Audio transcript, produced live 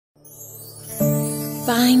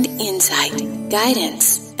Find insight,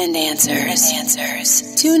 guidance, and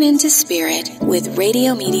answers. Tune into Spirit with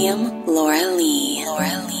radio medium Laura Lee.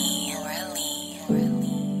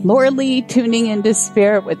 Laura Lee, tuning into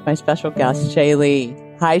Spirit with my special guest,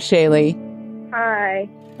 Shaylee. Hi, Shaylee. Hi.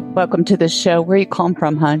 Welcome to the show. Where are you calling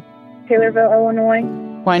from, hon? Taylorville, Illinois.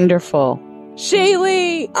 Wonderful.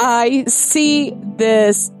 Shaylee, I see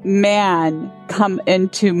this man come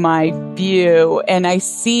into my view, and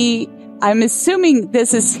I'm assuming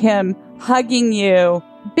this is him hugging you,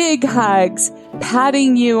 big hugs,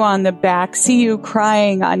 patting you on the back, see you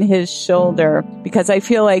crying on his shoulder, because I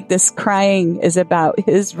feel like this crying is about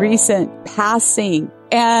his recent passing.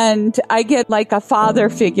 And I get like a father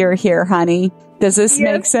figure here, honey. Does this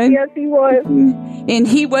make sense? Yes, he was. And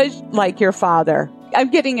he was like your father. I'm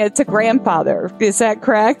getting it's a grandfather. Is that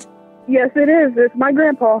correct? Yes, it is. It's my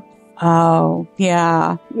grandpa. Oh,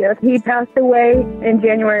 yeah. Yes, he passed away in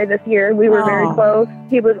January this year. We were very close.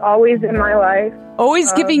 He was always in my life.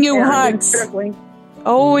 Always giving you hugs.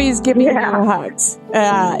 Always giving you hugs.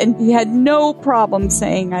 And he had no problem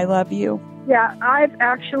saying, I love you. Yeah, I've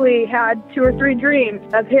actually had 2 or 3 dreams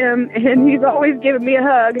of him, and he's always giving me a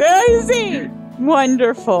hug. Is he?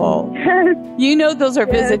 Wonderful. You know those are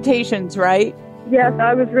visitations, right? Yes,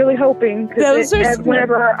 I was really hoping, because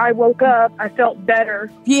whenever I woke up, I felt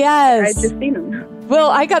better. Yes. I'd just seen him. Well,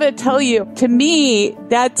 I got to tell you, to me,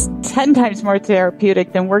 that's 10 times more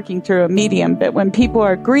therapeutic than working through a medium. But when people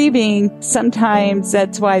are grieving, sometimes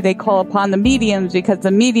that's why they call upon the mediums, because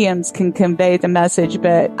the mediums can convey the message.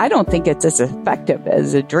 But I don't think it's as effective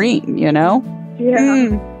as a dream, you know?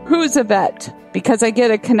 Yeah. Who's a vet? Because I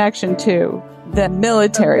get a connection to the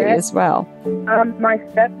military as well. My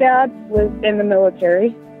stepdad was in the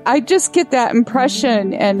military. I just get that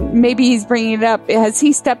impression, and maybe he's bringing it up. Has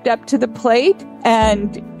he stepped up to the plate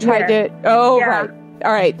and tried to... Oh, right.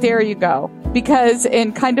 All right, there you go. Because,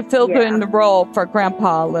 and kind of filled in the role for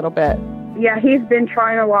Grandpa a little bit. Yeah, he's been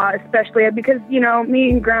trying a lot, especially because, you know,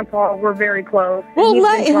 me and Grandpa were very close. Well,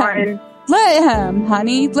 let him. Let him,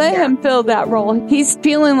 honey. Let him fill that role. He's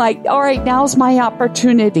feeling like, all right, now's my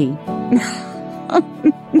opportunity.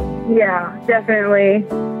 Yeah, definitely.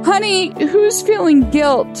 Honey, who's feeling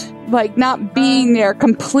guilt, like not being there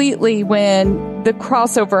completely when the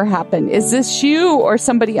crossover happened? Is this you or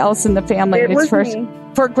somebody else in the family? It was me.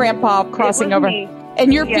 For Grandpa crossing over. Me.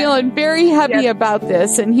 And you're feeling very heavy about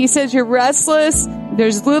this. And he says you're restless.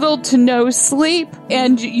 There's little to no sleep.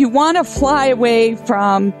 And you want to fly away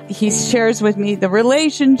from, he shares with me, the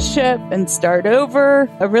relationship and start over.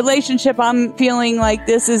 A relationship, I'm feeling like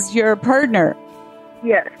this is your partner.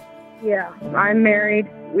 Yes. Yeah. I'm married.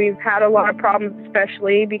 We've had a lot of problems,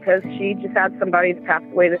 especially because she just had somebody that passed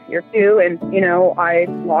away this year, too. And, you know, I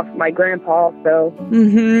lost my grandpa, so...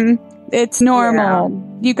 It's normal.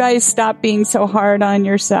 Yeah. You guys stop being so hard on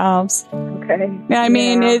yourselves. Okay. I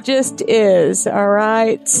mean, it just is, all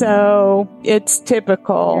right? So it's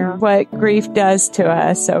typical what grief does to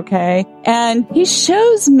us, okay? And he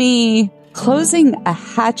shows me closing a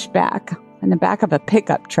hatchback in the back of a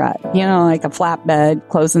pickup truck, you know, like a flatbed,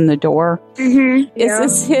 closing the door. Is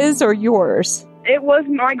this his or yours? It was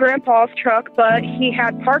my grandpa's truck, but he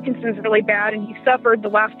had Parkinson's really bad, and he suffered the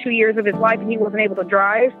last 2 years of his life, and he wasn't able to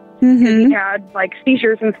drive. And he had, like,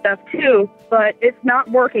 seizures and stuff, too. But it's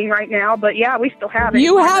not working right now. But, yeah, we still have it.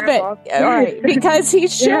 You have it. All right. Because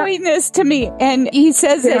he's showing this to me. And he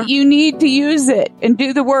says that you need to use it and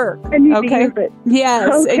do the work. I need to use it.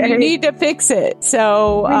 Yes. And you need to fix it.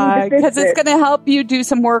 So, because it's going to help you do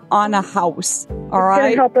some work on a house. All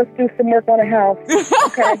right. It's going to help us do some work on a house.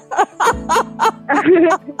 Okay.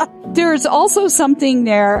 There's also something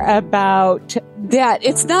there about that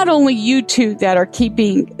it's not only you two that are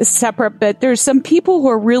keeping separate, but there's some people who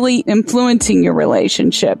are really influencing your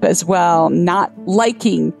relationship as well, not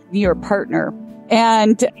liking your partner.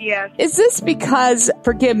 And is this because,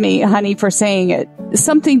 forgive me, honey, for saying it,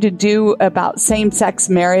 something to do about same-sex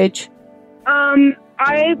marriage?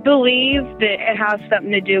 I believe that it has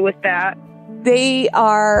something to do with that. They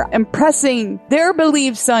are impressing their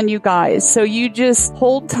beliefs on you guys. So you just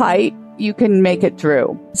hold tight. You can make it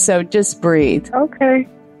through. So just breathe. Okay.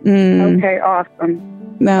 Okay,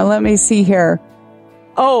 awesome. Now let me see here.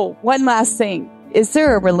 Oh, one last thing. Is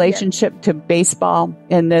there a relationship to baseball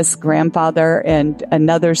in this grandfather and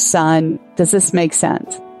another son? Does this make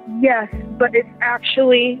sense? Yes, but it's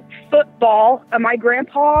actually football. My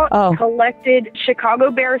grandpa collected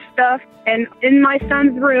Chicago Bears stuff, and in my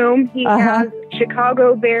son's room, he has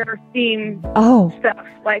Chicago Bear themed stuff.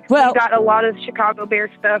 Like, we got a lot of Chicago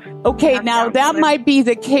Bear stuff. Okay, now that might be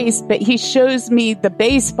the case, but he shows me the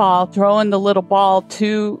baseball, throwing the little ball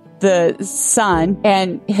to the sun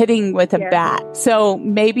and hitting with a bat. So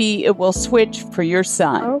maybe it will switch for your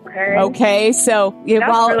son. Okay. So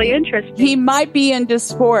that's really interesting. He might be into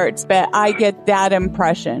sports, but I get that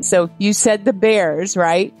impression. So you said the Bears,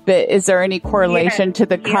 right? But is there any correlation to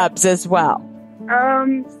the Cubs as well?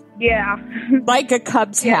 Yeah. Like a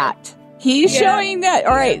Cubs hat. He's showing that.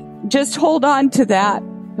 All right. Just hold on to that.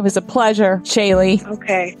 It was a pleasure, Shaylee.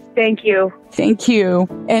 Okay. Thank you. Thank you.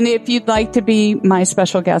 And if you'd like to be my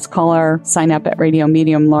special guest caller, sign up at Radio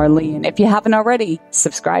Medium Laura Lee. And if you haven't already,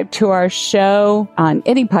 subscribe to our show on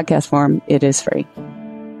any podcast form. It is free.